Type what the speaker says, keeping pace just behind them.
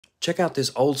Check out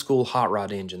this old school hot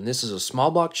rod engine. This is a small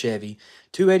block Chevy,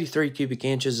 283 cubic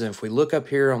inches, and if we look up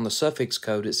here on the suffix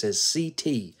code, it says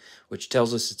CT, which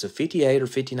tells us it's a 58 or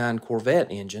 59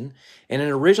 Corvette engine, and it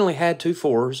originally had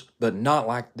 2.4s, but not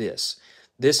like this.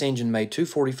 This engine made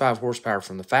 245 horsepower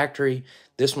from the factory.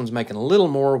 This one's making a little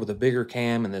more with a bigger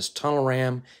cam and this tunnel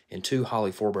ram and two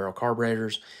Holley 4-barrel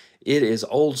carburetors. It is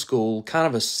old school, kind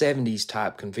of a 70s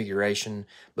type configuration,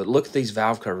 but look at these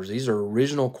valve covers. These are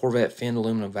original Corvette Finn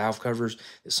aluminum valve covers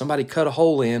that somebody cut a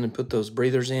hole in and put those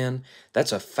breathers in.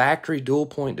 That's a factory dual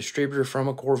point distributor from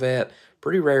a Corvette,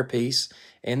 pretty rare piece.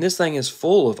 And this thing is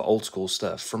full of old school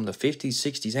stuff from the 50s,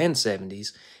 60s, and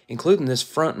 70s, including this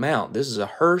front mount. This is a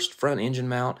Hurst front engine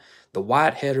mount. The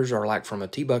white headers are like from a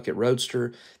T-Bucket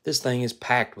Roadster. This thing is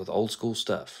packed with old school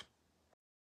stuff.